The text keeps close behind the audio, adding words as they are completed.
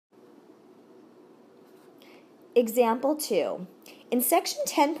Example 2. In section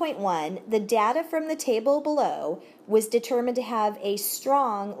 10.1, the data from the table below was determined to have a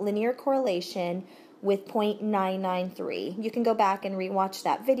strong linear correlation with 0.993. You can go back and rewatch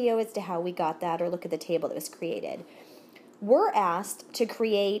that video as to how we got that or look at the table that was created. We're asked to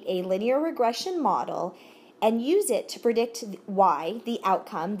create a linear regression model and use it to predict y, the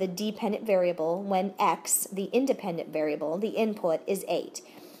outcome, the dependent variable, when x, the independent variable, the input, is 8.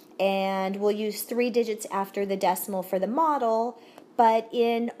 And we'll use 3 digits after the decimal for the model, but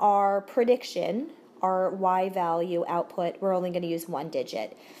in our prediction, our y value output, we're only going to use 1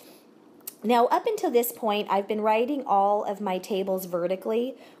 digit. Now, up until this point, I've been writing all of my tables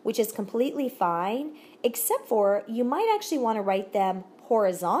vertically, which is completely fine, except for you might actually want to write them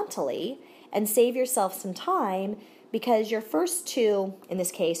horizontally and save yourself some time because your first 2, in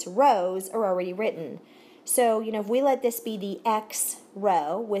this case, rows are already written. So, if we let this be the x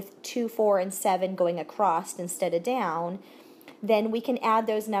row with 2, 4, and 7 going across instead of down, then we can add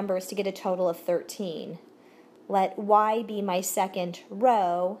those numbers to get a total of 13. Let y be my second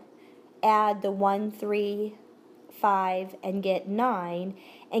row, add the 1, 3, 5, and get 9,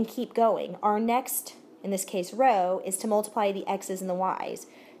 and keep going. Our next, in this case, row is to multiply the x's and the y's.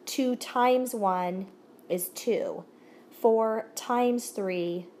 2 times 1 is 2. 4 times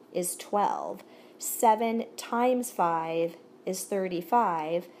 3 is 12. 7 times 5 is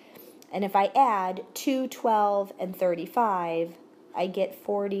 35. And if I add 2, 12, and 35, I get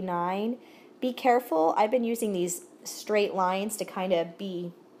 49. Be careful. I've been using these straight lines to kind of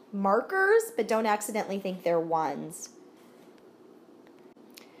be markers, but don't accidentally think they're ones.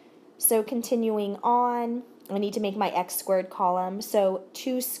 So continuing on, I need to make my x squared column. So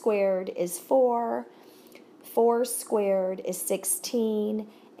 2 squared is 4, 4 squared is 16,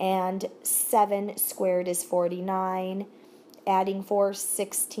 and 7 squared is 49. Adding 4,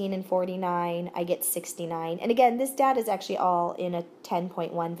 16, and 49, I get 69. And again, this data is actually all in a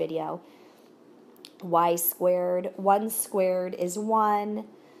 10.1 video. Y squared, 1 squared is 1,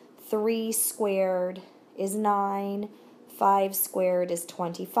 3 squared is 9, 5 squared is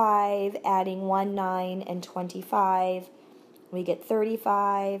 25. Adding 1, 9, and 25, we get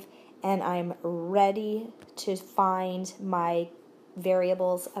 35. And I'm ready to find my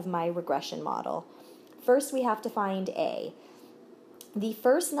variables of my regression model. First, we have to find A. The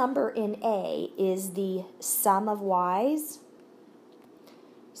first number in A is the sum of y's.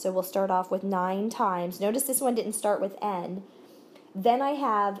 So we'll start off with 9 times. Notice this one didn't start with n. Then I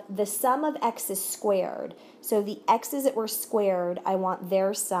have the sum of x's squared. So the x's that were squared, I want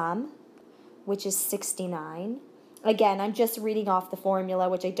their sum, which is 69. Again, I'm just reading off the formula,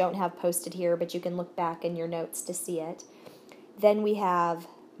 which I don't have posted here, but you can look back in your notes to see it. Then we have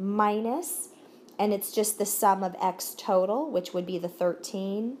minus, and it's just the sum of x total, which would be the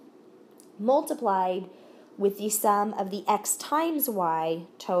 13, multiplied with the sum of the x times y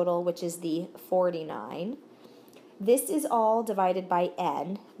total, which is the 49. This is all divided by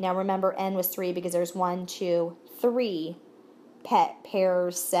n. Now remember, n was 3 because there's 1, 2, 3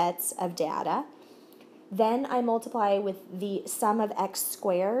 pairs, sets of data. Then I multiply with the sum of x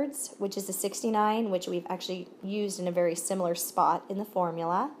squareds, which is the 69, which we've actually used in a very similar spot in the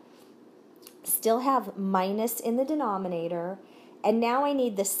formula. Still have minus in the denominator, and now I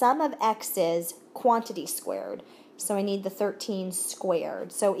need the sum of x's quantity squared. So I need the 13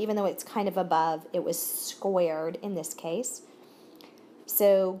 squared. So even though it's kind of above, it was squared in this case.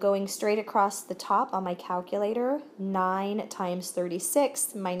 So going straight across the top on my calculator, 9 times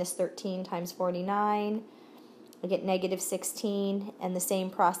 36 minus 13 times 49, I get negative 16, and the same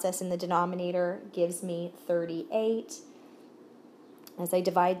process in the denominator gives me 38. As I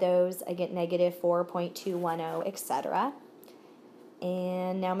divide those, I get negative 4.210, etc.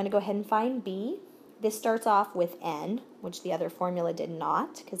 And now I'm going to go ahead and find B. This starts off with n, which the other formula did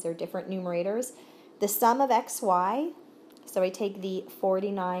not, because they're different numerators. The sum of xy, so I take the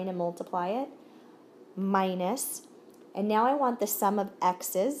 49 and multiply it, minus, and now I want the sum of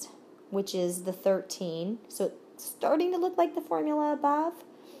x's, which is the 13. So it's starting to look like the formula above,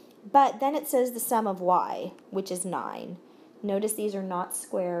 but then it says the sum of y, which is 9. Notice these are not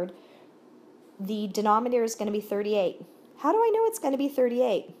squared. The denominator is going to be 38. How do I know it's going to be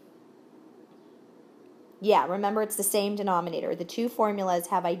 38? Yeah, remember it's the same denominator. The two formulas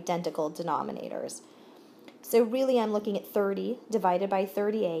have identical denominators. So really I'm looking at 30 divided by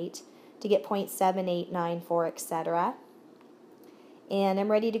 38 to get 0.7894, etc. And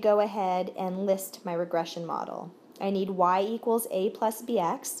I'm ready to go ahead and list my regression model. I need y equals a plus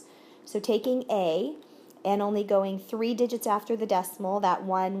bx. So taking a and only going 3 digits after the decimal, that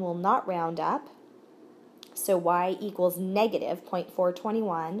one will not round up. So y equals negative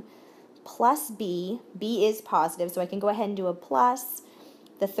 0.421 plus b. B is positive, so I can go ahead and do a plus.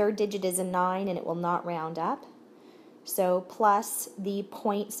 The third digit is a 9, and it will not round up. So plus the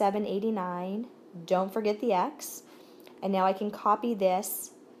 0.789. Don't forget the x. And now I can copy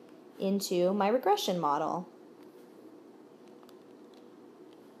this into my regression model.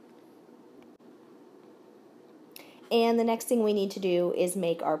 And the next thing we need to do is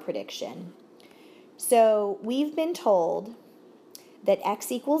make our prediction. So we've been told that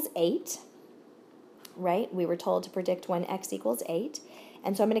x equals 8, right? We were told to predict when x equals 8.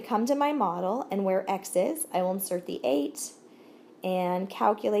 And so I'm going to come to my model, and where x is, I will insert the 8 and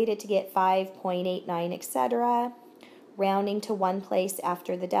calculate it to get 5.89, etc. Rounding to one place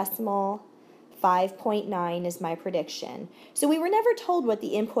after the decimal, 5.9 is my prediction. So we were never told what the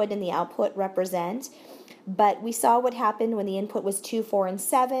input and the output represent, but we saw what happened when the input was 2, 4, and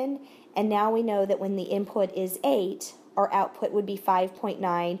 7, and now we know that when the input is 8, our output would be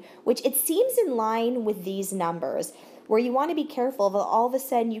 5.9, which it seems in line with these numbers, where you want to be careful if all of a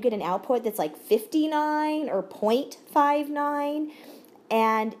sudden you get an output that's like 59 or 0.59,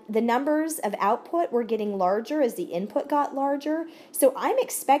 and the numbers of output were getting larger as the input got larger. So I'm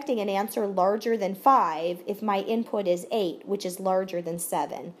expecting an answer larger than 5 if my input is 8, which is larger than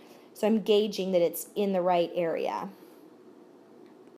 7. So I'm gauging that it's in the right area.